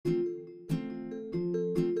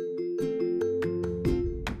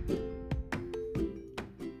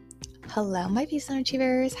Hello, my peace and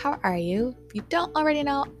achievers. How are you? If you don't already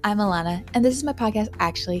know, I'm Alana, and this is my podcast.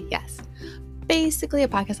 Actually, yes, basically a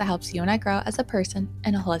podcast that helps you and I grow as a person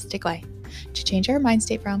in a holistic way. To change our mind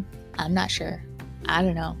state from, I'm not sure, I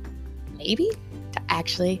don't know, maybe, to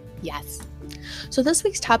actually, yes. So this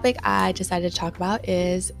week's topic I decided to talk about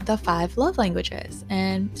is the 5 love languages.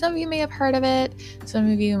 And some of you may have heard of it.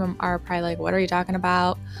 Some of you are probably like, what are you talking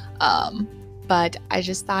about? But I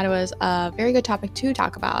just thought it was a very good topic to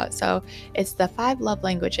talk about. So it's the 5 love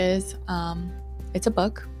languages. It's a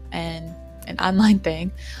book and an online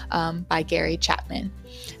thing by Gary Chapman.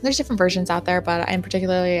 There's different versions out there, but in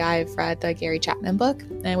particularly I've read the Gary Chapman book,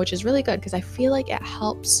 and which is really good because I feel like it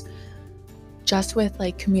helps just with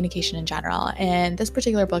like communication in general. And this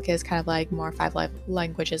particular book is kind of like more 5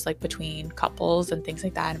 languages, like between couples and things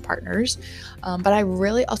like that and partners. But I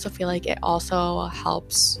really also feel like it also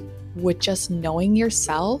helps with just knowing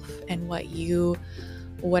yourself and what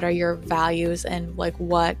are your values and like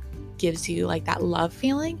what gives you like that love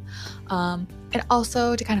feeling. And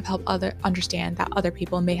also to kind of help understand that other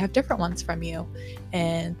people may have different ones from you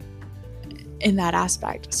and in that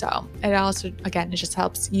aspect. So it also, again, it just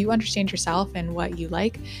helps you understand yourself and what you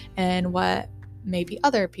like and what maybe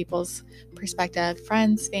other people's perspective,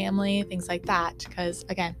 friends, family, things like that. Because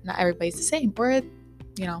again, not everybody's the same. Or,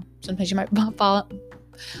 sometimes you might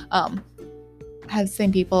have the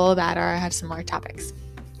same people that have similar topics.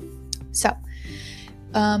 So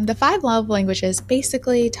the 5 love languages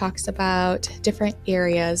basically talks about different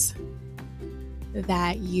areas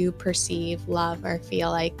that you perceive love or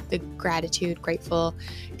feel like the gratitude, grateful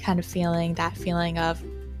kind of feeling, that feeling of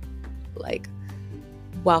like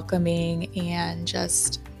welcoming and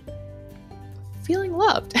just feeling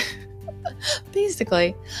loved,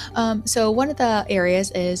 basically. So one of the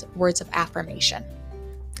areas is words of affirmation.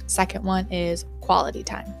 Second one is quality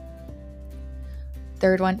time.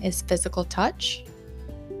 Third one is physical touch.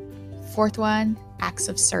 Fourth one, acts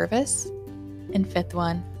of service. And fifth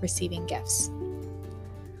one, receiving gifts.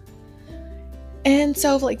 And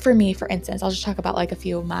so like for me, for instance, I'll just talk about like a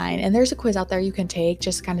few of mine, and there's a quiz out there you can take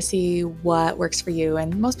just to kind of see what works for you.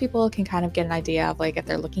 And most people can kind of get an idea of like if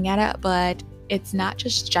they're looking at it, but it's not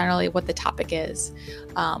just generally what the topic is.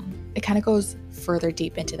 It kind of goes further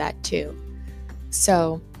deep into that too.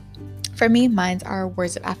 So for me, mine are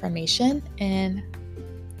words of affirmation, and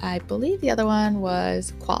I believe the other one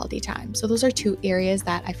was quality time. So those are 2 areas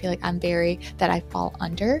that I feel like that I fall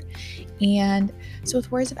under. And so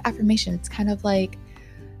with words of affirmation, it's kind of like,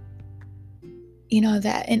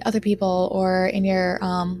 that in other people or in your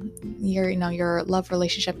love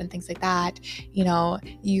relationship and things like that,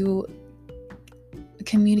 you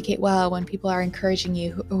communicate well when people are encouraging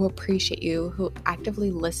you, who appreciate you, who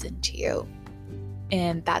actively listen to you.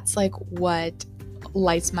 And that's like what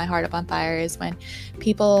lights my heart up on fire is when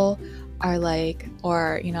people are like,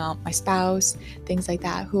 or my spouse, things like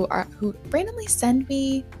that, who randomly send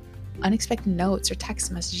me unexpected notes or text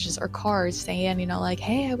messages or cards saying, like,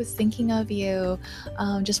 hey, I was thinking of you,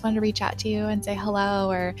 just wanted to reach out to you and say hello,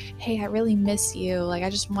 or hey, I really miss you, like I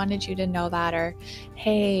just wanted you to know that, or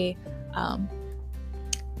hey, I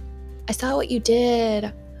saw what you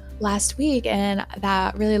did last week and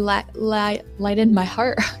that really lighted my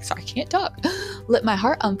heart. Sorry, I can't talk. Lit my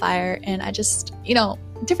heart on fire. And I just,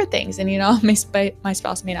 different things. And, my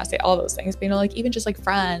spouse may not say all those things, but, like even just like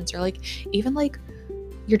friends or like even like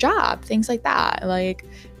your job, things like that. Like,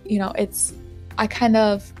 I kind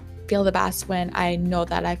of feel the best when I know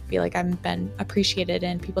that I feel like I've been appreciated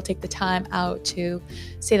and people take the time out to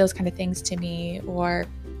say those kind of things to me or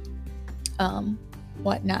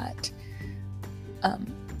whatnot.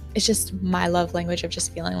 It's just my love language of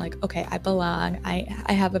just feeling like, okay, I belong, I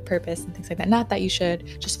have a purpose and things like that. Not that you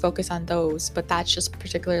should just focus on those, but that's just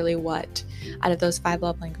particularly what out of those 5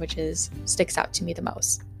 love languages sticks out to me the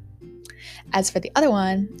most. As for the other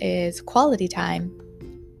one is quality time.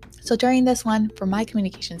 So during this one, for my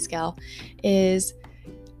communication skill is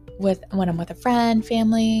when I'm with a friend,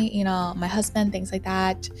 family, my husband, things like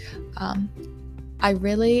that. I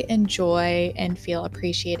really enjoy and feel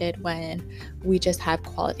appreciated when we just have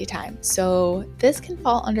quality time. So this can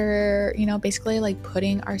fall under, basically like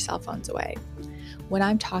putting our cell phones away. When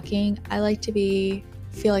I'm talking, I like to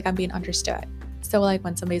feel like I'm being understood. So like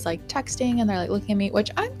when somebody's like texting and they're like looking at me,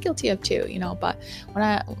 which I'm guilty of too, but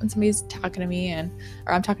when somebody's talking to me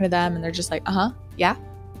or I'm talking to them and they're just like, yeah.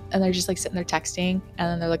 And they're just like sitting there texting and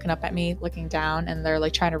then they're looking up at me, looking down, and they're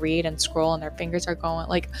like trying to read and scroll and their fingers are going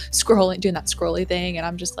like scrolling, doing that scrolly thing. And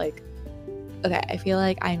I'm just like, okay, I feel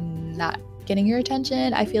like I'm not getting your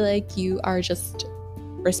attention. I feel like you are just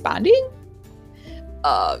responding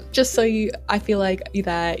just so I feel like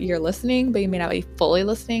that you're listening, but you may not be fully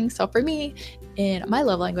listening. So for me, in my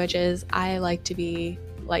love languages, I like to feel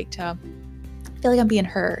like I'm being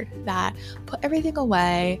heard, that put everything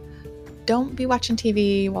away. Don't be watching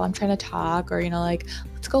TV while I'm trying to talk, or, like,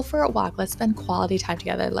 let's go for a walk. Let's spend quality time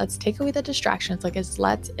together. Let's take away the distractions. Like,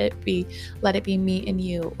 let it be me and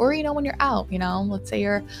you. Or, when you're out, let's say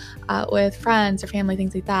you're out with friends or family,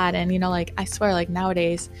 things like that. And, like, I swear, like,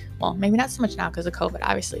 nowadays, well, maybe not so much now because of COVID,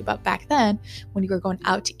 obviously, but back then when you were going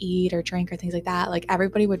out to eat or drink or things like that, like,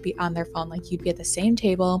 everybody would be on their phone. Like, you'd be at the same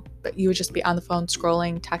table, but you would just be on the phone,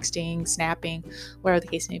 scrolling, texting, snapping, whatever the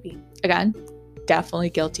case may be. Again, definitely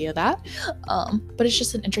guilty of that. But it's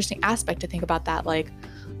just an interesting aspect to think about that. Like,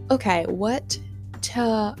 okay, what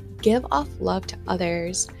to give off love to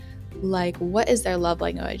others? Like, what is their love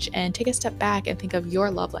language? And take a step back and think of your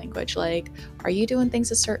love language. Like, are you doing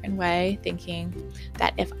things a certain way, thinking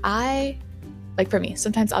that like for me,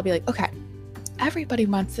 sometimes I'll be like, okay, everybody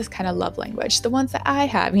wants this kind of love language, the ones that I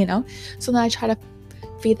have, So then I try to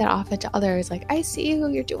feed that off into others. Like, I see you,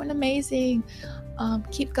 you're doing amazing.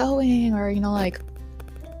 Keep going, or like,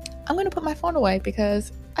 I'm gonna put my phone away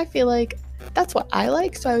because I feel like that's what I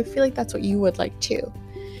like, so I would feel like that's what you would like too.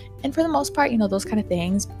 And for the most part, those kind of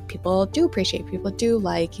things people do appreciate, people do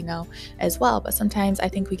like, as well. But sometimes I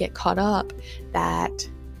think we get caught up that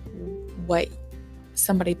what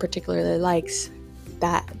somebody particularly likes,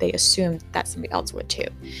 that they assume that somebody else would too.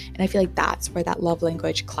 And I feel like that's where that love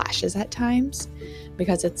language clashes at times,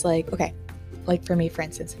 because it's like, okay, like for me, for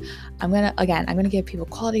instance, I'm gonna give people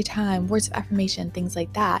quality time, words of affirmation, things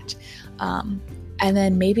like that. And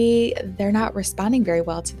then maybe they're not responding very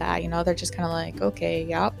well to that. They're just kind of like, okay,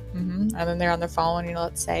 yep. And then they're on their phone,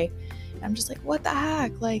 let's say. And I'm just like, what the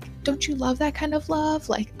heck? Like, don't you love that kind of love?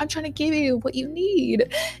 Like, I'm trying to give you what you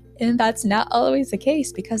need. And that's not always the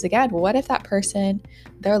case, because again, what if that person,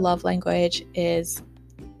 their love language is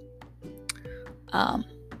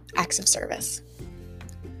acts of service?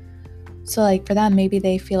 So like for them, maybe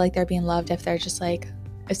they feel like they're being loved if they're just like,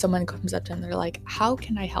 if someone comes up to them, they're like, how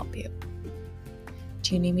can I help you?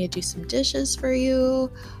 Do you need me to do some dishes for you?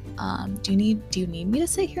 Do you need me to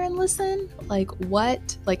sit here and listen? Like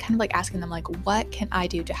what, like kind of like asking them like, what can I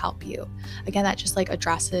do to help you? Again, that just like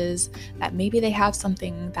addresses that maybe they have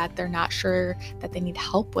something that they're not sure that they need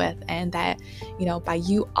help with, and that, by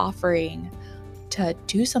you offering to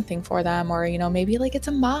do something for them, or maybe like it's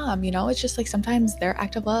a mom, it's just like sometimes their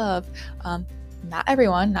act of love, not every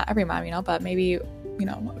mom, but maybe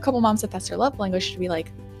a couple moms that's their love language, should be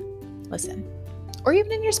like, listen. Or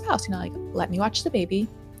even in your spouse, like, let me watch the baby,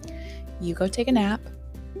 you go take a nap,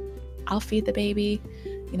 I'll feed the baby,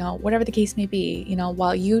 whatever the case may be,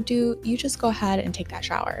 while you just go ahead and take that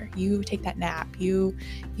shower, you take that nap, you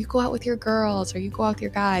go out with your girls, or you go out with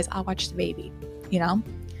your guys, I'll watch the baby,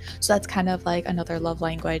 So that's kind of like another love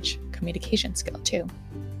language communication skill too.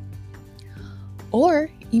 Or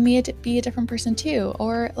you may be a different person too,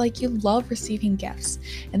 or like you love receiving gifts.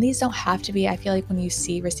 And these don't have to be, I feel like when you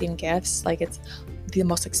see receiving gifts, like it's the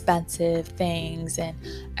most expensive things and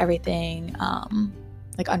everything,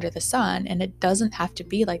 like under the sun. And it doesn't have to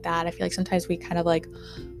be like that. I feel like sometimes we kind of like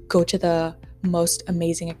go to the most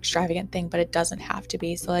amazing, extravagant thing, but it doesn't have to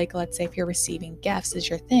be. So like, let's say if you're receiving gifts is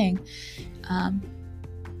your thing,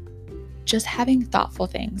 just having thoughtful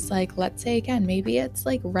things. Like, let's say again, maybe it's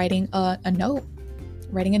like writing a note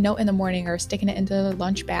in the morning, or sticking it into the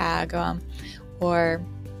lunch bag, or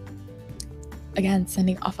again,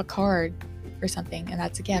 sending off a card or something, and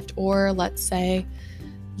that's a gift. Or let's say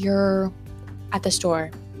you're at the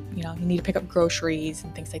store, you need to pick up groceries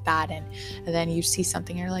and things like that, and then you see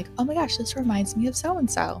something and you're like, oh my gosh, this reminds me of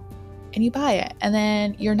so-and-so, and you buy it, and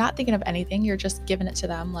then you're not thinking of anything, you're just giving it to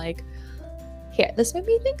them, like, here, this made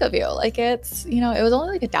me think of you. Like, it's, it was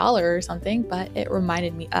only like $1 or something, but it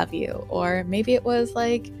reminded me of you. Or maybe it was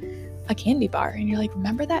like a candy bar, and you're like,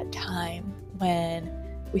 remember that time when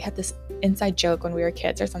we had this inside joke when we were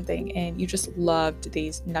kids or something, and you just loved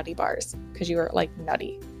these nutty bars because you were like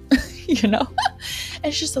nutty, And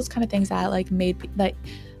it's just those kind of things that like made like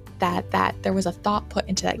that there was a thought put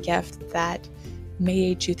into that gift that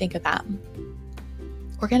made you think of them.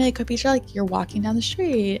 Or again, it could be just like you're walking down the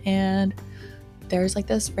street and there's like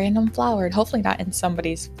this random flower, and hopefully not in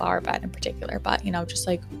somebody's flower bed in particular, but just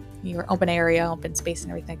like your open area, open space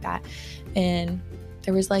and everything like that. And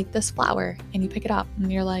there was like this flower, and you pick it up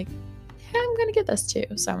and you're like, yeah, I'm gonna give this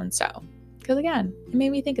to so-and-so. Because again, it made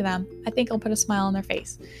me think of them. I think I'll put a smile on their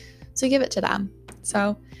face. So give it to them.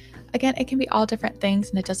 So again, it can be all different things,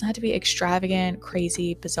 and it doesn't have to be extravagant,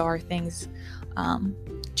 crazy, bizarre things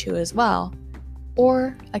too as well.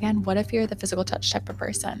 Or again, what if you're the physical touch type of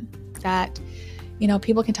person that,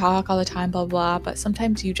 people can talk all the time, blah, blah, but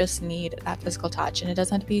sometimes you just need that physical touch, and it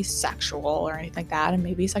doesn't have to be sexual or anything like that. And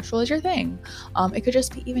maybe sexual is your thing. It could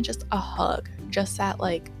just be even just a hug, just that,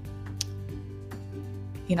 like,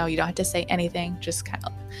 you don't have to say anything, just kind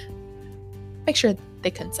of make sure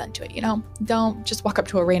they consent to it, Don't just walk up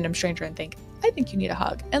to a random stranger and think, I think you need a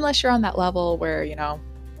hug, unless you're on that level where, you know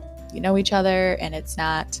each other and it's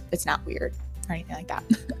not weird or anything like that.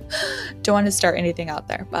 Don't want to start anything out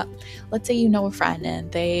there, but let's say you know a friend and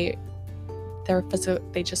their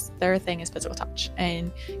thing is physical touch, and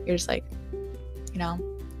you're just like, I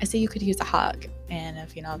say you could use a hug, and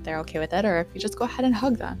if they're okay with it, or if you just go ahead and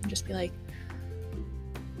hug them, just be like,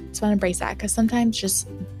 just want to embrace that, because sometimes just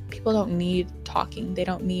people don't need talking, they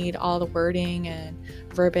don't need all the wording and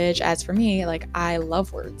verbiage. As for me, like, I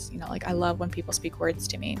love words, like I love when people speak words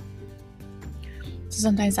to me. So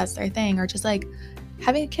sometimes that's their thing, or just like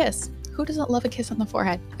having a kiss. Who doesn't love a kiss on the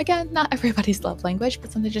forehead? Again, not everybody's love language,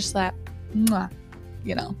 but something just that, mwah,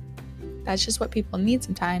 that's just what people need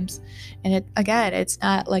sometimes. And it's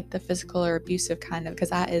not like the physical or abusive kind of, because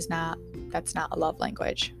that's not a love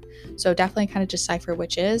language. So definitely kind of decipher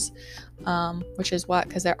which is what,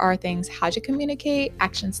 because there are things how to communicate,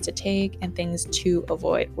 actions to take, and things to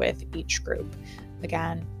avoid with each group.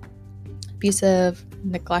 Again, abusive,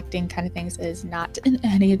 neglecting kind of things is not in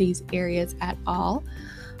any of these areas at all.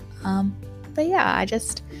 But yeah, I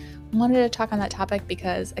just wanted to talk on that topic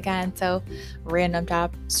because, again, so random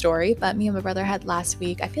top story, but me and my brother had last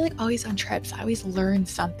week. I feel like always on trips, I always learn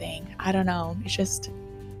something. I don't know. It's just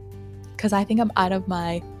because I think I'm out of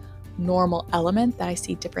my normal element that I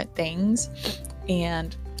see different things,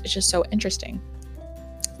 and it's just so interesting.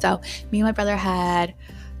 So me and my brother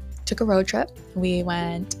took a road trip. We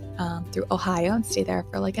went through Ohio and stayed there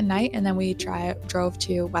for like a night, and then we drove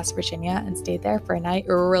to West Virginia and stayed there for a night.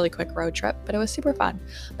 A really quick road trip, but it was super fun.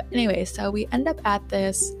 But anyway, so we end up at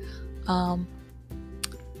this I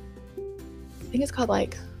think it's called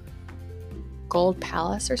like Gold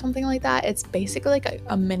Palace or something like that. It's basically like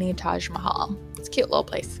a mini Taj Mahal. It's a cute little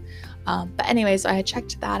place. But anyway, so I had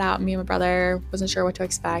checked that out. Me and my brother wasn't sure what to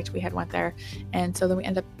expect. We had went there, and so then we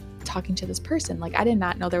ended up talking to this person. Like, I did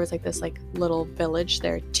not know there was like this like little village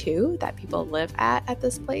there too that people live at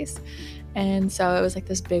this place. And so it was like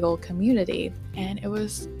this big old community, and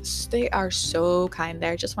they are so kind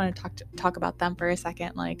there. Just want to talk about them for a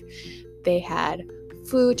second. Like, they had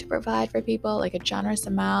food to provide for people, like a generous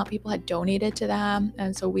amount. People had donated to them,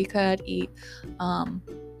 and so we could eat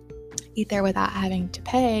there without having to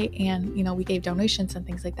pay. And we gave donations and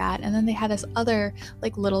things like that. And then they had this other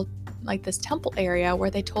like little like this temple area where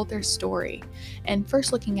they told their story. And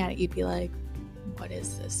first looking at it, you'd be like, what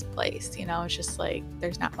is this place? It's just like,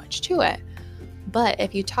 there's not much to it. But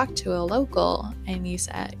if you talk to a local and you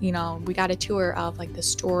said, we got a tour of like the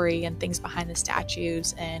story and things behind the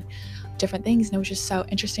statues and different things, and it was just so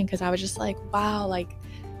interesting, because I was just like, wow, like,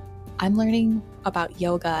 I'm learning about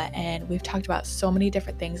yoga, and we've talked about so many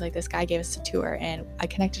different things. Like, this guy gave us a tour, and I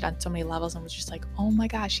connected on so many levels, and was just like, oh my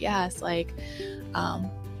gosh, yes. Like,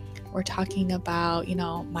 we're talking about,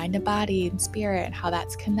 mind and body and spirit, and how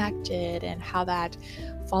that's connected, and how that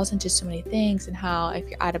falls into so many things, and how if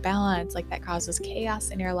you're out of balance, like, that causes chaos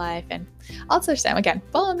in your life. And I'll touch them again.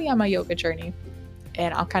 Follow me on my yoga journey,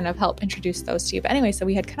 and I'll kind of help introduce those to you. But anyway, so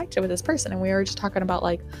we had connected with this person, and we were just talking about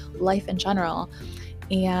like life in general.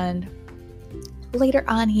 And later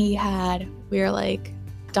on, we were like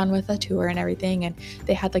done with the tour and everything, and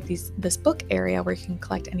they had like this book area where you can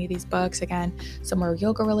collect any of these books. Again, some were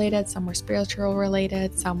yoga related, some were spiritual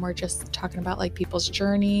related, some were just talking about like people's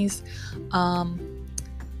journeys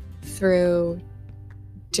through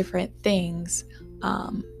different things.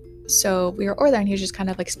 So we were over there, and he was just kind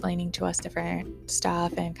of explaining to us different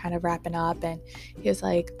stuff and kind of wrapping up, and he was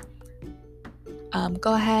like,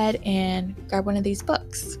 go ahead and grab one of these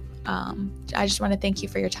books. I just want to thank you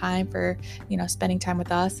for your time, for spending time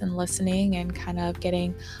with us and listening, and kind of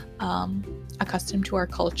getting accustomed to our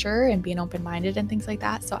culture and being open-minded and things like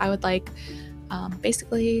that. So I would like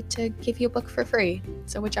basically to give you a book for free.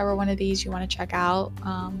 So whichever one of these you want to check out,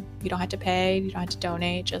 you don't have to pay, you don't have to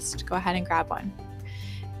donate, just go ahead and grab one.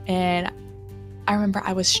 And I remember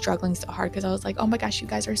I was struggling so hard, because I was like, oh my gosh, you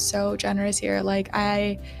guys are so generous here.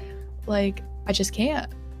 I just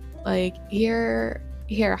can't. Like, here,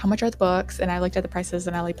 how much are the books? And I looked at the prices,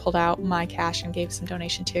 and I like pulled out my cash and gave some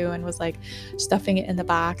donation too, and was like stuffing it in the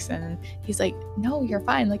box. And he's like, no, you're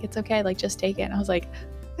fine. Like, it's okay. Like, just take it. And I was like,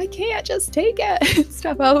 I can't just take it and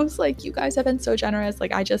stuff. I was like, you guys have been so generous.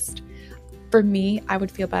 Like, for me, I would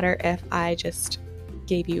feel better if I just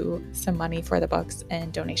gave you some money for the books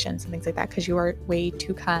and donations and things like that, because you are way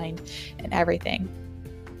too kind and everything.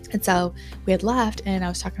 And so we had left, and I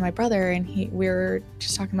was talking to my brother, and we were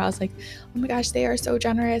just talking about, I was like, oh my gosh, they are so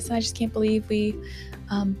generous, and I just can't believe we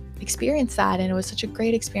experienced that. And it was such a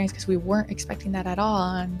great experience because we weren't expecting that at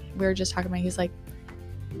all. And we were just talking about, he's like,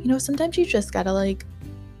 sometimes you just gotta like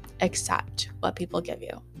accept what people give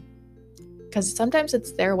you, because sometimes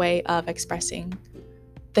it's their way of expressing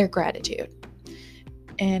their gratitude.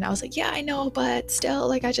 And I was like, yeah, I know, but still,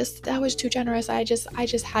 like, that was too generous. I just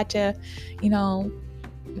had to,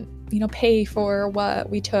 pay for what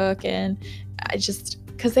we took. And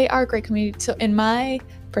because they are a great community. So in my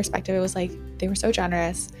perspective, it was like, they were so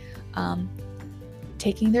generous,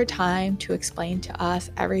 taking their time to explain to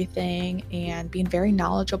us everything and being very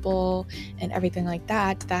knowledgeable and everything like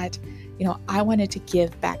that, I wanted to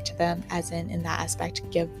give back to them, as in that aspect,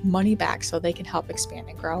 give money back so they can help expand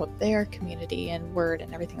and grow their community and word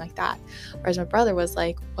and everything like that. Whereas my brother was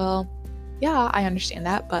like, well, yeah, I understand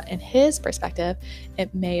that, but in his perspective,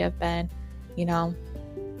 it may have been,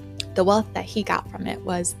 the wealth that he got from it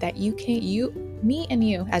was that me and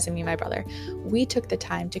you, as in me and my brother, we took the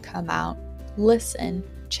time to come out, listen,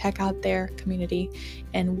 check out their community,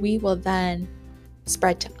 and we will then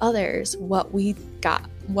spread to others what we got,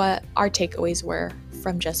 what our takeaways were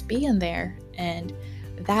from just being there. And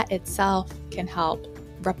that itself can help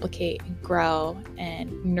replicate and grow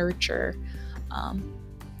and nurture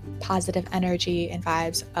positive energy and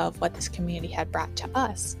vibes of what this community had brought to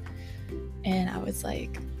us. And I was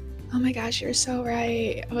like, oh my gosh, you're so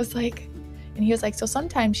right. I was like, and he was like, so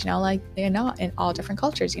sometimes, in all different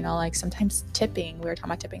cultures, like sometimes tipping, we were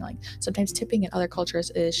talking about tipping, like sometimes tipping in other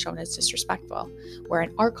cultures is shown as disrespectful, where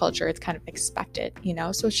in our culture, it's kind of expected,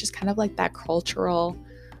 so it's just kind of like that cultural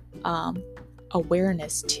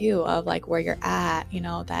awareness too, of like where you're at,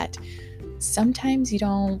 that sometimes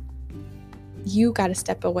you got to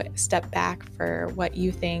step back for what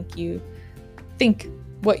you think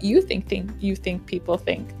people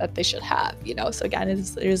think that they should have, So again,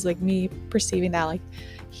 it was like me perceiving that like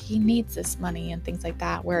he needs this money and things like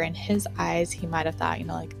that, where in his eyes he might have thought,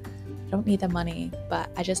 like, I don't need the money,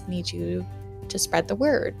 but I just need you to spread the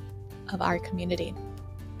word of our community.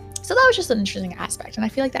 So that was just an interesting aspect. And I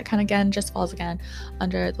feel like that kind of, again, just falls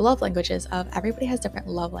under the love languages of everybody has different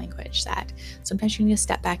love language, that sometimes you need to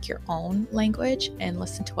step back your own language and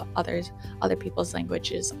listen to what other people's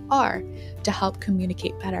languages are to help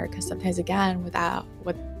communicate better. Because sometimes, again, with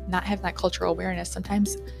not having that cultural awareness,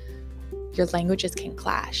 sometimes your languages can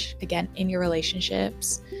clash, again, in your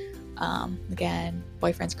relationships, again,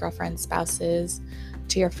 boyfriends, girlfriends, spouses,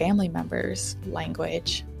 to your family members'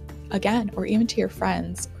 language, again, or even to your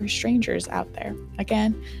friends or strangers out there.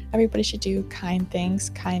 Again, everybody should do kind things,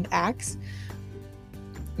 kind acts,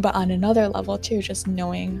 but on another level too, just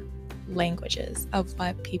knowing languages of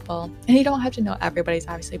what people, and you don't have to know everybody's,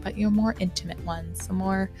 obviously, but your more intimate ones, the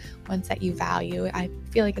more ones that you value. I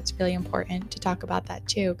feel like it's really important to talk about that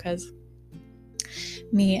too, because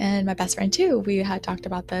me and my best friend too, we had talked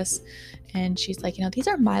about this, and she's like, these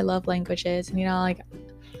are my love languages, and like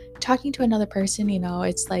talking to another person,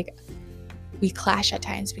 it's like we clash at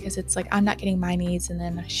times, because it's like I'm not getting my needs, and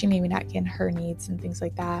then she may be not getting her needs and things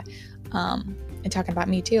like that. And talking about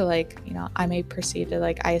me too, like, I may perceive to,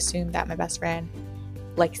 like, I assume that my best friend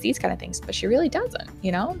likes these kind of things, but she really doesn't,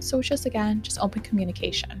 So it's just, again, just open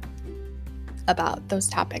communication about those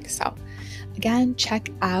topics. So again, check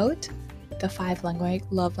out the 5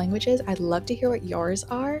 love languages. I'd love to hear what yours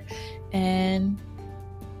are, and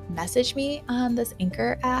message me on this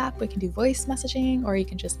Anchor app. We can do voice messaging, or you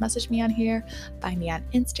can just message me on here. Find me on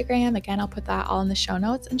Instagram. Again, I'll put that all in the show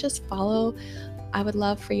notes, and just follow. I would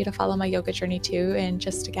love for you to follow my yoga journey too. And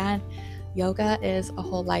just, again, yoga is a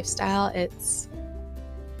whole lifestyle. It's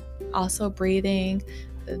also breathing,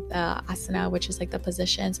 the asana, which is like the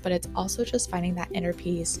positions, but it's also just finding that inner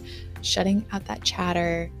peace, shutting out that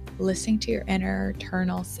chatter, listening to your inner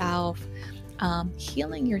internal self,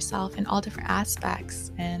 healing yourself in all different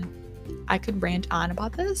aspects. And I could rant on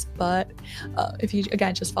about this, but if you,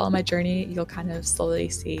 again, just follow my journey, you'll kind of slowly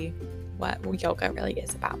see what yoga really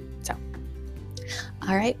is about. So,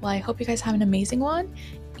 all right, well, I hope you guys have an amazing one,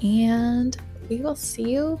 and I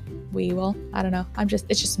don't know,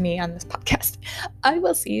 it's just me on this podcast. I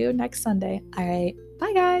will see you next Sunday. All right,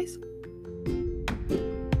 bye guys.